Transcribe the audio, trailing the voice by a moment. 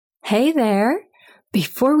Hey there!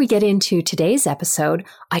 Before we get into today's episode,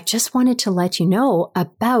 I just wanted to let you know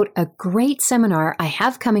about a great seminar I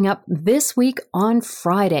have coming up this week on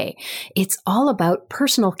Friday. It's all about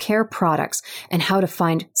personal care products and how to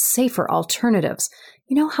find safer alternatives.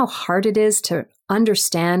 You know how hard it is to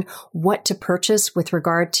understand what to purchase with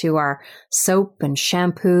regard to our soap and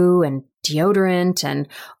shampoo and deodorant and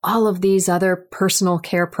all of these other personal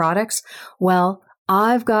care products? Well,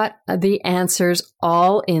 I've got the answers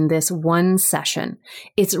all in this one session.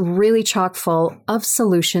 It's really chock full of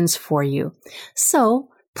solutions for you. So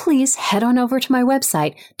please head on over to my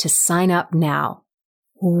website to sign up now.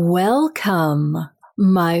 Welcome,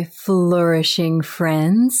 my flourishing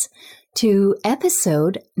friends, to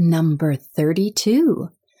episode number 32.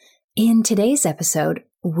 In today's episode,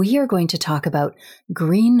 we are going to talk about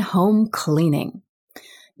green home cleaning.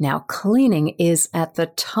 Now, cleaning is at the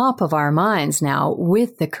top of our minds now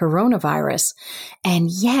with the coronavirus, and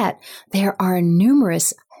yet there are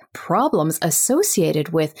numerous problems associated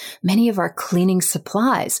with many of our cleaning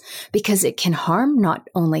supplies because it can harm not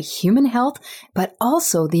only human health, but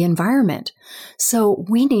also the environment. So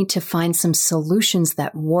we need to find some solutions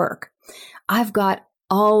that work. I've got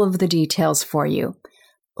all of the details for you.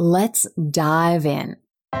 Let's dive in.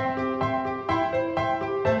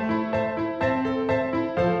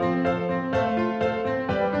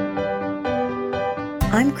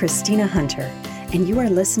 I'm Christina Hunter, and you are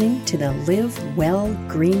listening to the Live Well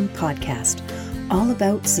Green podcast, all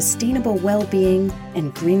about sustainable well-being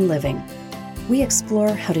and green living. We explore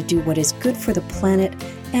how to do what is good for the planet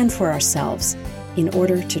and for ourselves in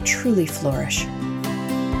order to truly flourish.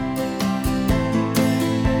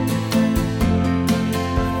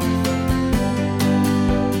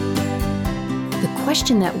 The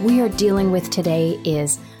question that we are dealing with today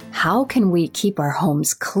is, how can we keep our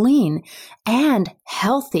homes clean and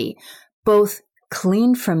healthy, both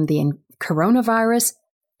clean from the coronavirus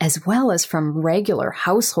as well as from regular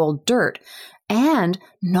household dirt, and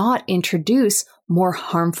not introduce more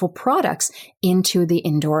harmful products into the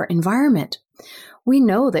indoor environment? We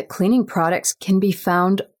know that cleaning products can be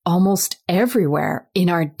found almost everywhere in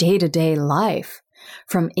our day-to-day life,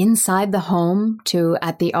 from inside the home to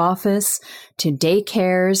at the office to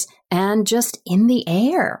daycares and just in the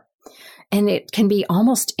air. And it can be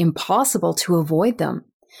almost impossible to avoid them.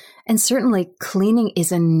 And certainly cleaning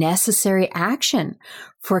is a necessary action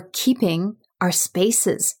for keeping our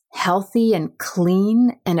spaces healthy and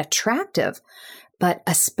clean and attractive, but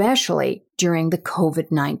especially during the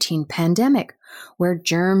COVID-19 pandemic, where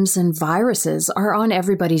germs and viruses are on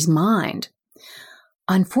everybody's mind.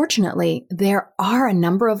 Unfortunately, there are a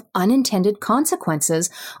number of unintended consequences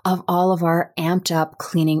of all of our amped up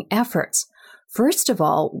cleaning efforts. First of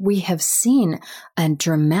all, we have seen a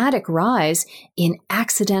dramatic rise in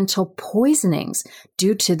accidental poisonings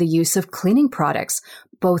due to the use of cleaning products,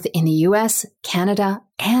 both in the US, Canada,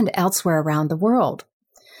 and elsewhere around the world.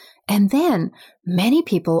 And then many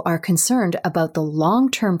people are concerned about the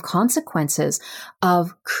long-term consequences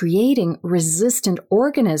of creating resistant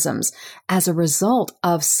organisms as a result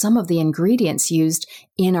of some of the ingredients used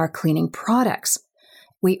in our cleaning products.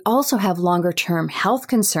 We also have longer-term health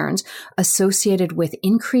concerns associated with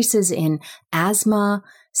increases in asthma,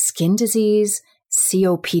 skin disease,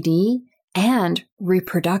 COPD, and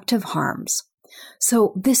reproductive harms.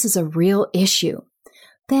 So this is a real issue.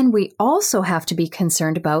 Then we also have to be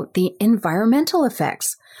concerned about the environmental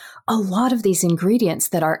effects. A lot of these ingredients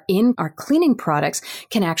that are in our cleaning products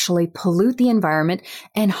can actually pollute the environment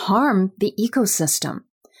and harm the ecosystem.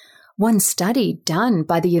 One study done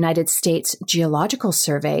by the United States Geological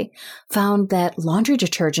Survey found that laundry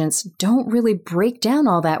detergents don't really break down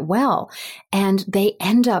all that well, and they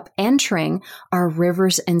end up entering our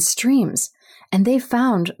rivers and streams. And they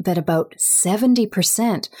found that about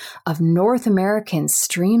 70% of North American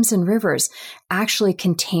streams and rivers actually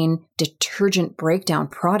contain detergent breakdown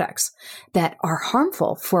products that are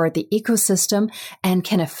harmful for the ecosystem and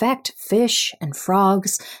can affect fish and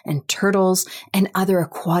frogs and turtles and other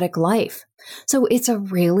aquatic life. So it's a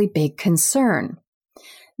really big concern.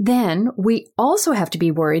 Then we also have to be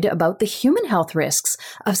worried about the human health risks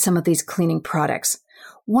of some of these cleaning products.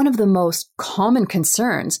 One of the most common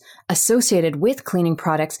concerns associated with cleaning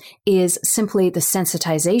products is simply the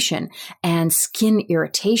sensitization and skin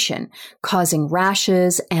irritation, causing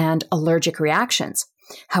rashes and allergic reactions.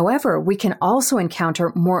 However, we can also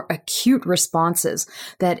encounter more acute responses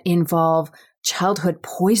that involve childhood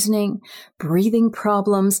poisoning, breathing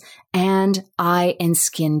problems, and eye and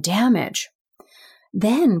skin damage.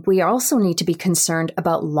 Then we also need to be concerned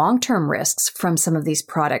about long-term risks from some of these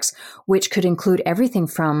products, which could include everything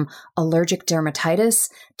from allergic dermatitis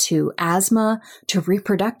to asthma to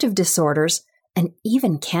reproductive disorders and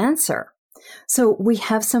even cancer. So we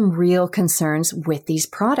have some real concerns with these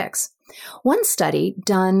products. One study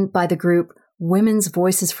done by the group Women's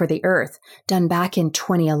Voices for the Earth, done back in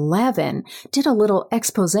 2011, did a little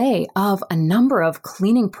expose of a number of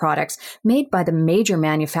cleaning products made by the major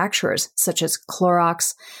manufacturers, such as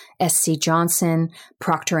Clorox, SC Johnson,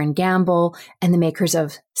 Procter & Gamble, and the makers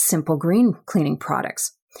of Simple Green cleaning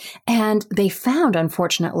products. And they found,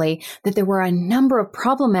 unfortunately, that there were a number of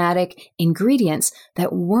problematic ingredients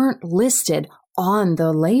that weren't listed on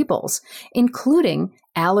the labels, including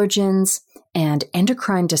allergens and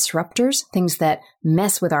endocrine disruptors, things that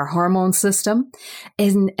mess with our hormone system,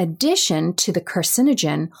 in addition to the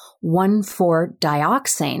carcinogen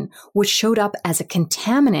 1,4-dioxane, which showed up as a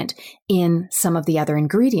contaminant in some of the other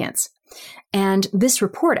ingredients. And this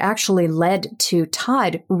report actually led to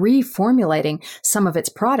Tide reformulating some of its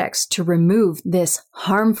products to remove this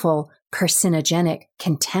harmful carcinogenic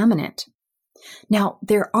contaminant. Now,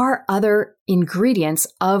 there are other ingredients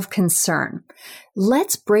of concern.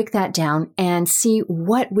 Let's break that down and see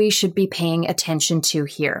what we should be paying attention to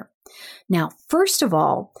here. Now, first of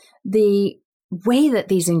all, the way that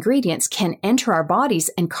these ingredients can enter our bodies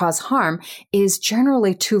and cause harm is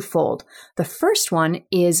generally twofold. The first one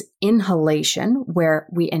is inhalation, where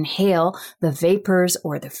we inhale the vapors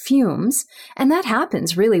or the fumes, and that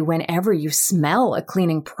happens really whenever you smell a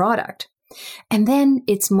cleaning product. And then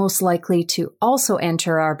it's most likely to also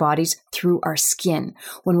enter our bodies through our skin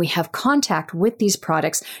when we have contact with these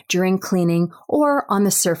products during cleaning or on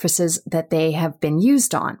the surfaces that they have been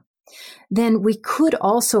used on. Then we could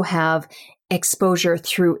also have exposure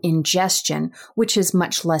through ingestion, which is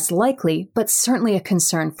much less likely, but certainly a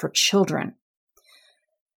concern for children.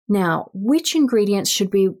 Now, which ingredients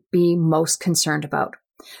should we be most concerned about?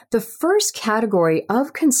 The first category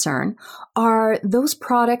of concern are those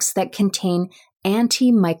products that contain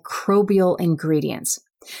antimicrobial ingredients.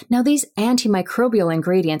 Now, these antimicrobial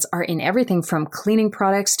ingredients are in everything from cleaning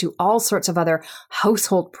products to all sorts of other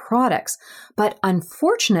household products. But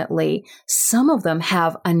unfortunately, some of them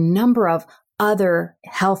have a number of other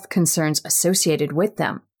health concerns associated with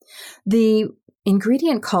them. The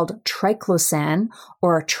ingredient called triclosan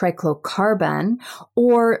or triclocarban,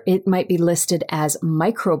 or it might be listed as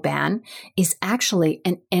microban, is actually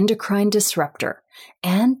an endocrine disruptor,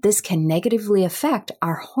 and this can negatively affect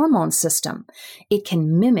our hormone system. It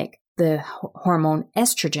can mimic the hormone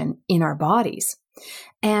estrogen in our bodies.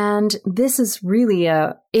 And this is really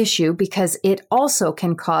an issue because it also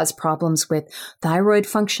can cause problems with thyroid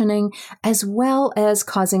functioning, as well as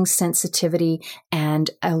causing sensitivity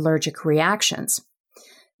and allergic reactions.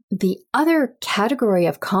 The other category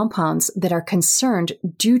of compounds that are concerned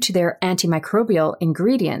due to their antimicrobial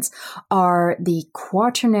ingredients are the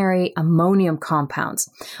quaternary ammonium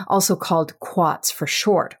compounds, also called quats for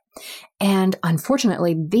short. And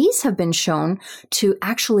unfortunately, these have been shown to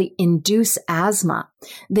actually induce asthma.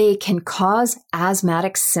 They can cause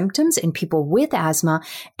asthmatic symptoms in people with asthma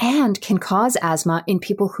and can cause asthma in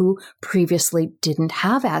people who previously didn't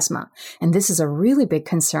have asthma. And this is a really big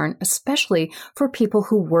concern, especially for people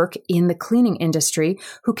who work in the cleaning industry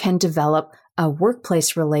who can develop a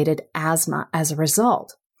workplace-related asthma as a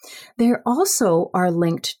result. They also are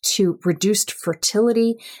linked to reduced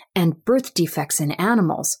fertility and birth defects in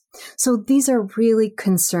animals. So these are really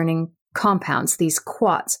concerning compounds, these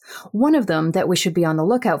quats. One of them that we should be on the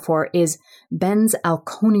lookout for is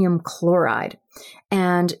benzalkonium chloride.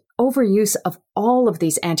 And overuse of all of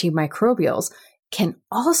these antimicrobials can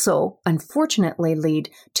also, unfortunately, lead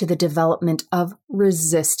to the development of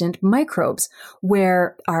resistant microbes,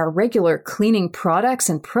 where our regular cleaning products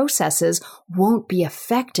and processes won't be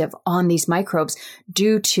effective on these microbes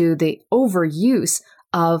due to the overuse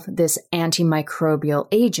of this antimicrobial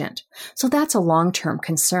agent. So that's a long-term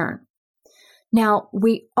concern. Now,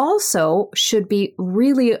 we also should be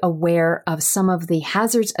really aware of some of the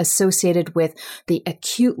hazards associated with the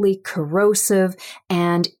acutely corrosive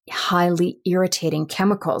and highly irritating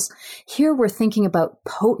chemicals. Here we're thinking about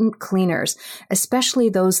potent cleaners, especially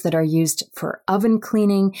those that are used for oven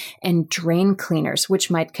cleaning and drain cleaners, which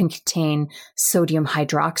might contain sodium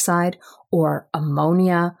hydroxide or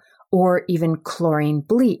ammonia or even chlorine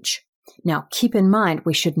bleach. Now, keep in mind,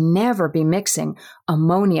 we should never be mixing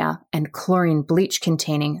ammonia and chlorine bleach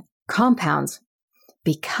containing compounds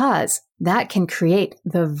because that can create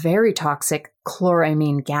the very toxic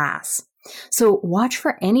chloramine gas. So watch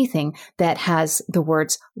for anything that has the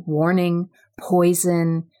words warning,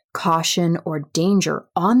 poison, caution or danger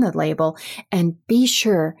on the label, and be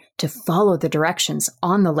sure to follow the directions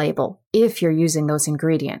on the label if you're using those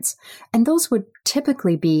ingredients. And those would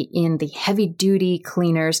typically be in the heavy-duty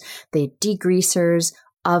cleaners, the degreasers,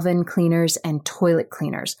 oven cleaners, and toilet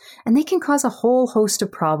cleaners. And they can cause a whole host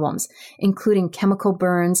of problems, including chemical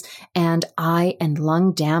burns and eye and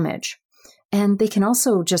lung damage. And they can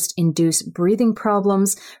also just induce breathing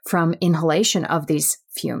problems from inhalation of these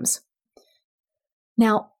fumes.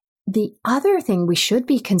 Now, the other thing we should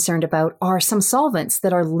be concerned about are some solvents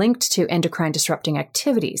that are linked to endocrine disrupting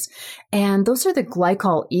activities. And those are the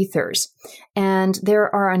glycol ethers. And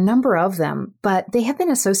there are a number of them, but they have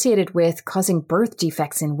been associated with causing birth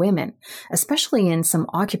defects in women, especially in some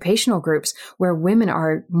occupational groups where women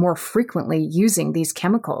are more frequently using these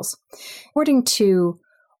chemicals. According to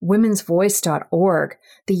womensvoice.org,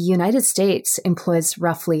 the United States employs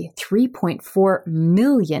roughly 3.4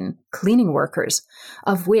 million cleaning workers,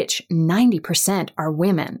 of which 90% are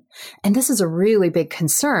women. And this is a really big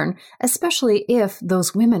concern, especially if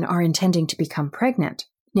those women are intending to become pregnant.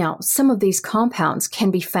 Now, some of these compounds can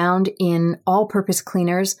be found in all-purpose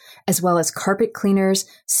cleaners, as well as carpet cleaners,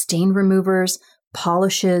 stain removers,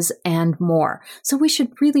 polishes, and more. So we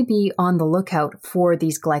should really be on the lookout for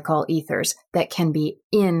these glycol ethers that can be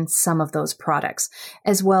in some of those products,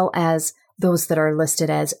 as well as those that are listed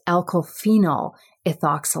as alkyl phenol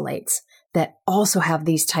ethoxylates that also have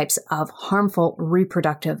these types of harmful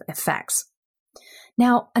reproductive effects.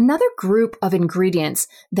 Now, another group of ingredients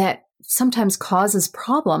that sometimes causes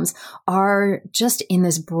problems are just in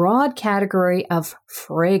this broad category of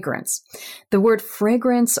fragrance. The word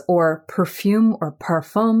fragrance or perfume or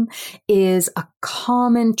parfum is a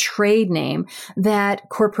common trade name that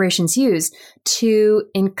corporations use to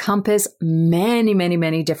encompass many, many,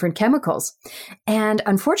 many different chemicals. And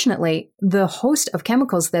unfortunately, the host of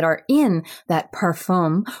chemicals that are in that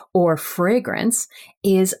parfum or fragrance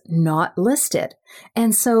is not listed.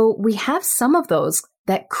 And so we have some of those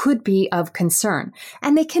that could be of concern.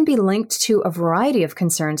 And they can be linked to a variety of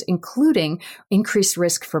concerns, including increased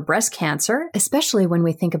risk for breast cancer, especially when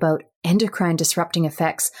we think about endocrine disrupting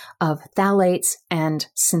effects of phthalates and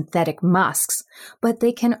synthetic musks. But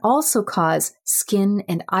they can also cause skin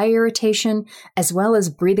and eye irritation, as well as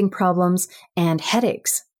breathing problems and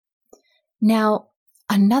headaches. Now,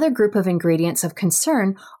 another group of ingredients of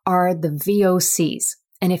concern are the VOCs.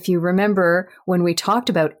 And if you remember when we talked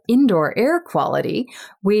about indoor air quality,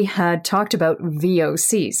 we had talked about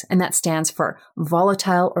VOCs, and that stands for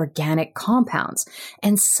volatile organic compounds.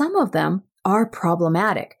 And some of them are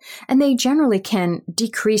problematic, and they generally can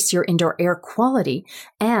decrease your indoor air quality,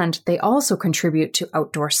 and they also contribute to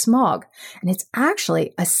outdoor smog. And it's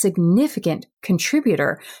actually a significant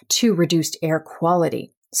contributor to reduced air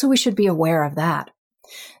quality. So we should be aware of that.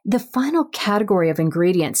 The final category of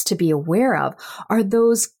ingredients to be aware of are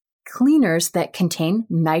those cleaners that contain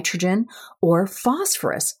nitrogen or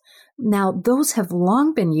phosphorus. Now, those have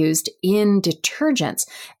long been used in detergents,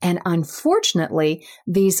 and unfortunately,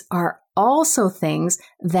 these are also things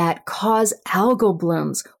that cause algal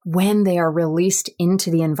blooms when they are released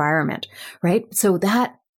into the environment, right? So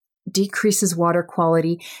that decreases water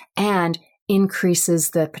quality and increases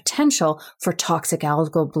the potential for toxic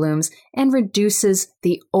algal blooms and reduces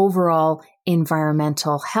the overall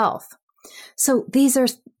environmental health. So these are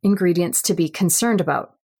ingredients to be concerned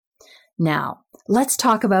about. Now, let's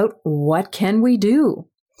talk about what can we do.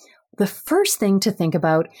 The first thing to think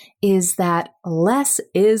about is that less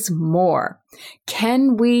is more.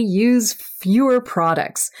 Can we use fewer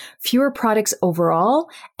products overall,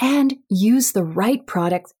 and use the right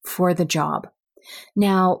product for the job?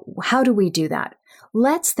 Now, how do we do that?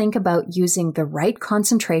 Let's think about using the right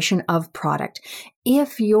concentration of product.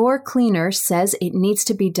 If your cleaner says it needs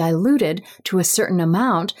to be diluted to a certain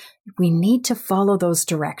amount, we need to follow those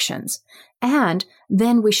directions. And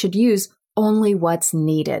then we should use only what's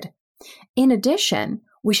needed. In addition,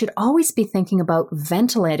 we should always be thinking about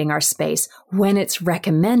ventilating our space when it's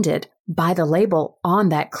recommended by the label on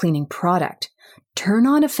that cleaning product. Turn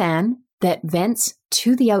on a fan that vents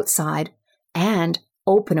to the outside and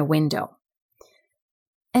open a window.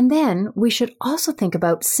 And then we should also think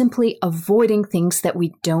about simply avoiding things that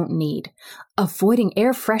we don't need. Avoiding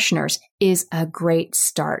air fresheners is a great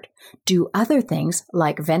start. Do other things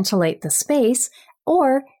like ventilate the space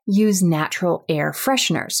or use natural air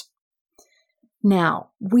fresheners. Now,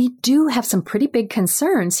 we do have some pretty big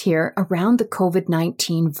concerns here around the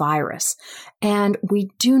COVID-19 virus, and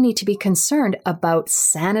we do need to be concerned about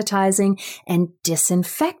sanitizing and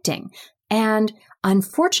disinfecting. And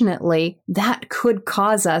unfortunately, that could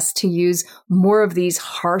cause us to use more of these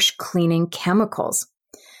harsh cleaning chemicals.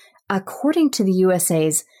 According to the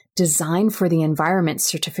USA's Design for the Environment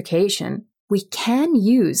certification, we can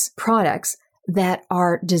use products that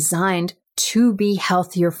are designed to be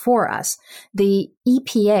healthier for us. The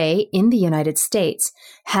EPA in the United States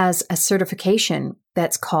has a certification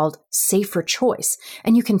that's called Safer Choice,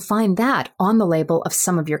 and you can find that on the label of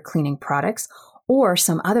some of your cleaning products or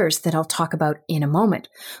some others that I'll talk about in a moment.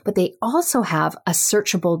 But they also have a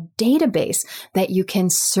searchable database that you can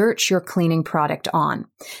search your cleaning product on.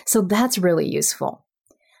 So that's really useful.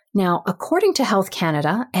 Now, according to Health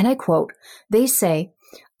Canada, and I quote, they say,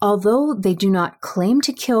 although they do not claim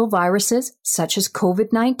to kill viruses such as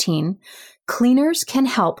COVID-19, cleaners can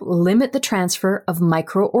help limit the transfer of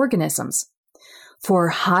microorganisms. For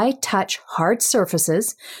high-touch hard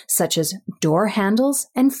surfaces, such as door handles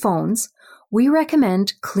and phones, we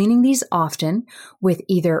recommend cleaning these often with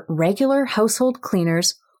either regular household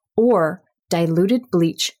cleaners or diluted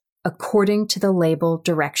bleach according to the label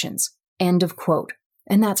directions. End of quote.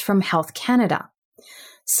 And that's from Health Canada.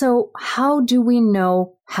 So how do we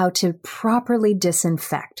know how to properly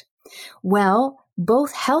disinfect? Well,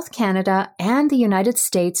 both Health Canada and the United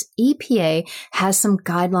States EPA has some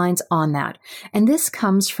guidelines on that. And this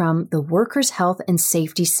comes from the Workers' Health and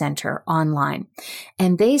Safety Center online.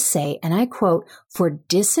 And they say, and I quote, for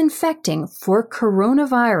disinfecting for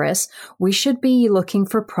coronavirus, we should be looking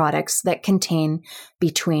for products that contain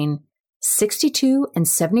between 62 and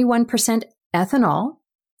 71% ethanol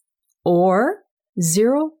or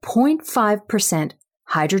 0.5%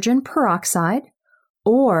 hydrogen peroxide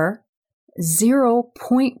or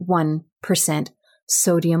 0.1%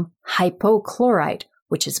 sodium hypochlorite,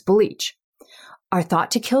 which is bleach, are thought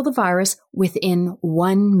to kill the virus within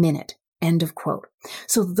 1 minute. End of quote.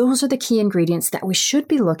 So those are the key ingredients that we should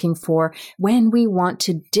be looking for when we want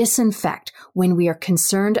to disinfect, when we are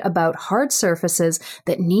concerned about hard surfaces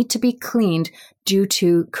that need to be cleaned due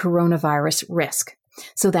to coronavirus risk.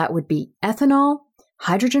 So that would be ethanol,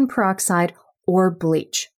 hydrogen peroxide, or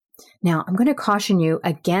bleach. Now, I'm going to caution you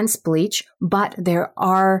against bleach, but there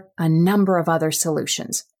are a number of other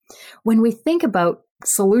solutions. When we think about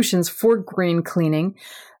solutions for green cleaning,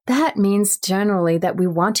 that means generally that we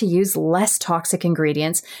want to use less toxic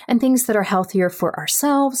ingredients and things that are healthier for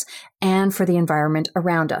ourselves and for the environment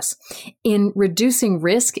around us. In reducing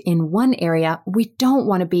risk in one area, we don't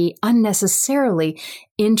want to be unnecessarily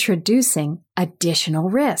introducing additional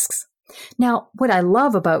risks. Now, what I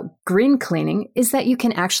love about green cleaning is that you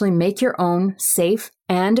can actually make your own safe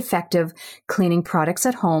and effective cleaning products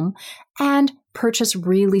at home and purchase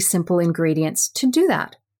really simple ingredients to do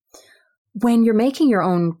that. When you're making your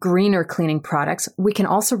own greener cleaning products, we can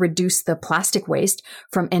also reduce the plastic waste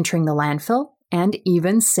from entering the landfill and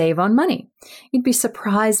even save on money. You'd be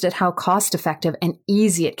surprised at how cost-effective and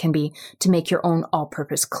easy it can be to make your own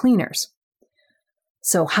all-purpose cleaners.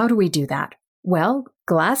 So how do we do that? Well,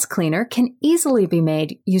 glass cleaner can easily be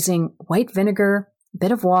made using white vinegar, a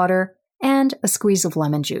bit of water, and a squeeze of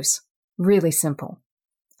lemon juice. Really simple.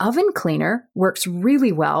 Oven cleaner works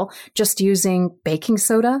really well just using baking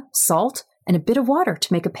soda, salt, and a bit of water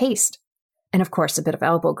to make a paste. And of course, a bit of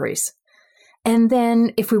elbow grease. And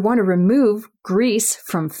then if we want to remove grease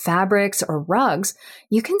from fabrics or rugs,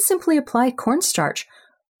 you can simply apply cornstarch,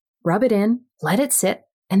 rub it in, let it sit,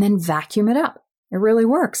 and then vacuum it up. It really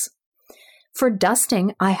works. For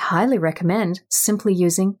dusting, I highly recommend simply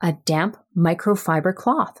using a damp microfiber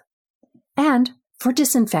cloth. And for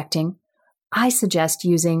disinfecting, I suggest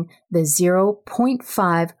using the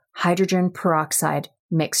 0.5 hydrogen peroxide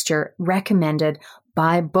mixture recommended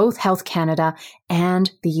by both Health Canada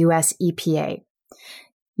and the US EPA.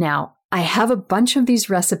 Now, I have a bunch of these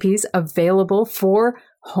recipes available for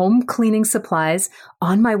home cleaning supplies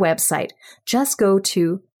on my website. Just go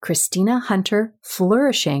to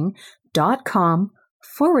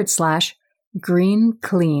ChristinaHunterFlourishing.com/green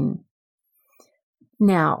clean.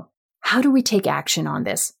 Now, how do we take action on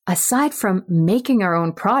this? Aside from making our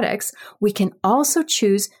own products, we can also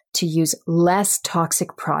choose to use less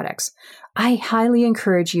toxic products. I highly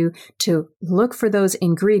encourage you to look for those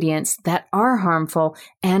ingredients that are harmful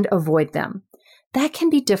and avoid them. That can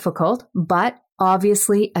be difficult, but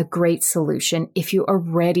obviously a great solution if you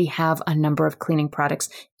already have a number of cleaning products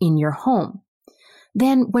in your home.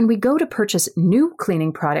 Then when we go to purchase new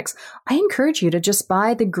cleaning products, I encourage you to just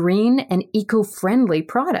buy the green and eco-friendly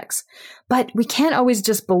products. But we can't always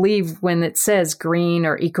just believe when it says green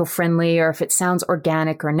or eco-friendly or if it sounds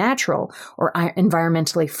organic or natural or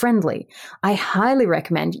environmentally friendly. I highly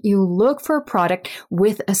recommend you look for a product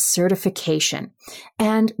with a certification.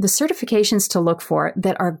 And the certifications to look for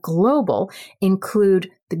that are global include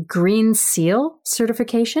the Green Seal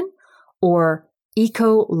certification or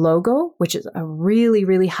Eco logo, which is a really,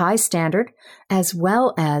 really high standard, as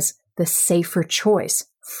well as the Safer Choice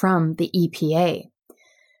from the EPA.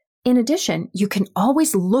 In addition, you can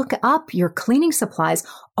always look up your cleaning supplies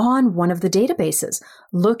on one of the databases.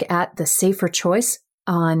 Look at the Safer Choice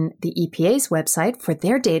on the EPA's website for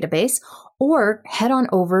their database, or head on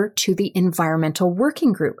over to the Environmental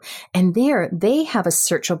Working Group. And there they have a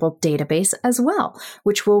searchable database as well,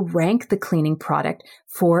 which will rank the cleaning product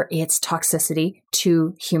for its toxicity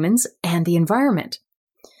to humans and the environment.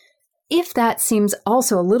 If that seems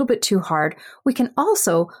also a little bit too hard, we can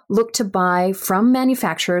also look to buy from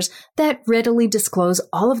manufacturers that readily disclose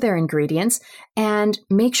all of their ingredients, and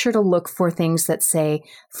make sure to look for things that say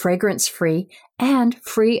fragrance-free and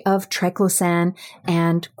free of triclosan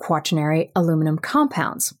and quaternary aluminum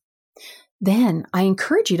compounds. Then I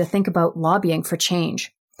encourage you to think about lobbying for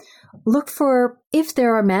change. Look for if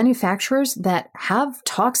there are manufacturers that have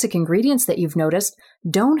toxic ingredients that you've noticed.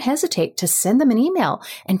 Don't hesitate to send them an email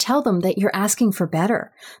and tell them that you're asking for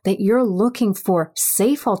better, that you're looking for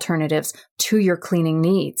safe alternatives to your cleaning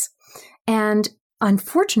needs. And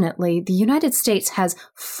unfortunately, the United States has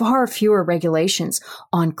far fewer regulations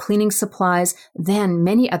on cleaning supplies than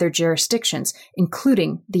many other jurisdictions,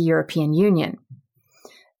 including the European Union.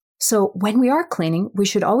 So when we are cleaning, we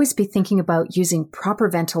should always be thinking about using proper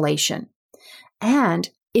ventilation. And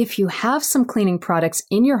if you have some cleaning products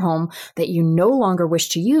in your home that you no longer wish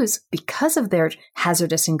to use because of their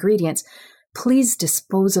hazardous ingredients, please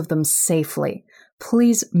dispose of them safely.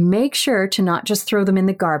 Please make sure to not just throw them in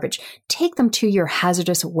the garbage. Take them to your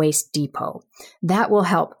hazardous waste depot. That will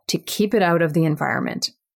help to keep it out of the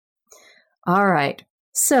environment. All right.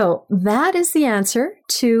 So that is the answer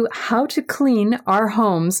to how to clean our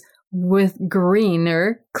homes with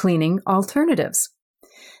greener cleaning alternatives.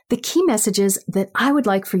 The key messages that I would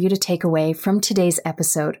like for you to take away from today's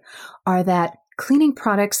episode are that cleaning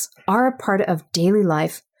products are a part of daily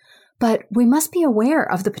life, but we must be aware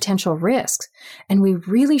of the potential risks, and we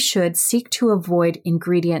really should seek to avoid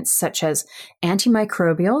ingredients such as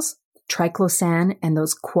antimicrobials, triclosan, and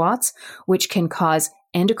those quats, which can cause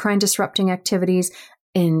endocrine disrupting activities,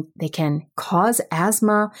 and they can cause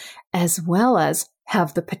asthma, as well as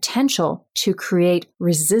have the potential to create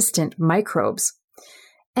resistant microbes.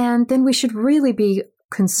 And then we should really be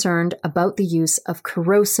concerned about the use of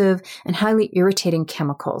corrosive and highly irritating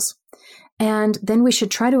chemicals. And then we should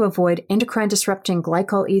try to avoid endocrine disrupting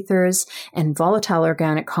glycol ethers and volatile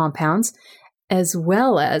organic compounds, as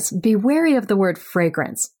well as be wary of the word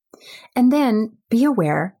fragrance. And then be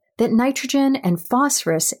aware that nitrogen and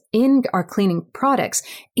phosphorus in our cleaning products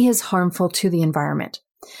is harmful to the environment.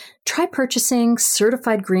 Try purchasing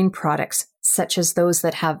certified green products, such as those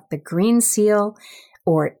that have the green seal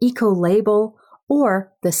or eco label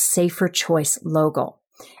or the Safer Choice logo.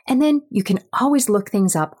 And then you can always look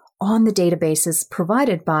things up on the databases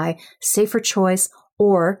provided by Safer Choice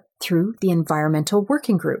or through the Environmental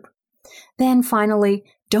Working Group. Then finally,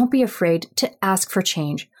 don't be afraid to ask for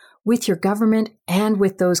change with your government and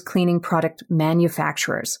with those cleaning product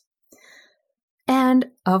manufacturers. And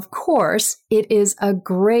of course, it is a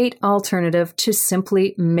great alternative to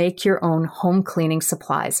simply make your own home cleaning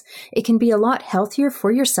supplies. It can be a lot healthier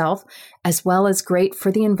for yourself, as well as great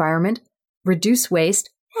for the environment, reduce waste,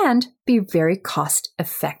 and be very cost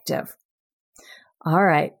effective. All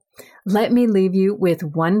right, let me leave you with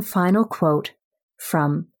one final quote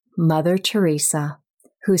from Mother Teresa,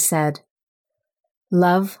 who said,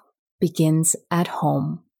 "Love begins at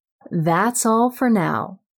home." That's all for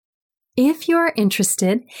now. If you are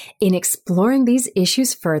interested in exploring these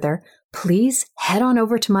issues further, please head on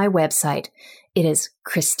over to my website. It is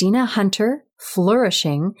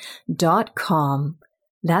ChristinaHunterFlourishing.com.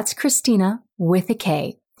 That's Christina with a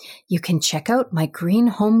K. You can check out my green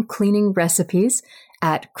home cleaning recipes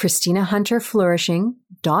at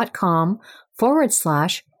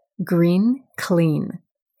ChristinaHunterFlourishing.com/green clean.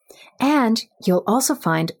 And you'll also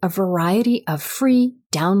find a variety of free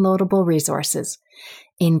downloadable resources,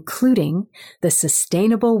 including the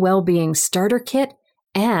Sustainable Wellbeing Starter Kit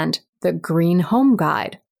and the Green Home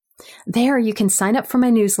Guide. There you can sign up for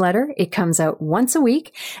my newsletter. It comes out once a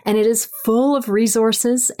week, and it is full of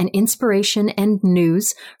resources and inspiration and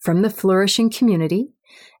news from the flourishing community.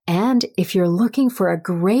 And if you're looking for a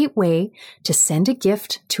great way to send a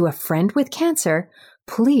gift to a friend with cancer,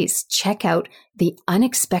 please check out the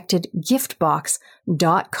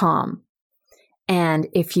unexpectedgiftbox.com. And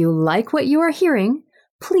if you like what you are hearing,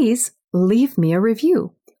 please leave me a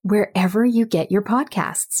review wherever you get your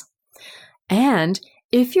podcasts. And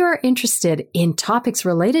if you're interested in topics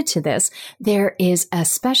related to this, there is a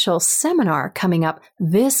special seminar coming up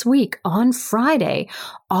this week on Friday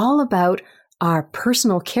all about our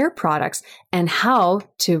personal care products and how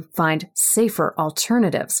to find safer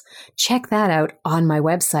alternatives. Check that out on my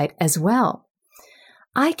website as well.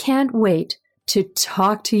 I can't wait to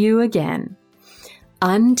talk to you again.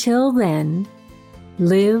 Until then,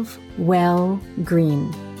 live well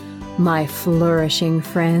green, my flourishing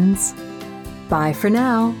friends. Bye for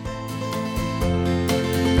now.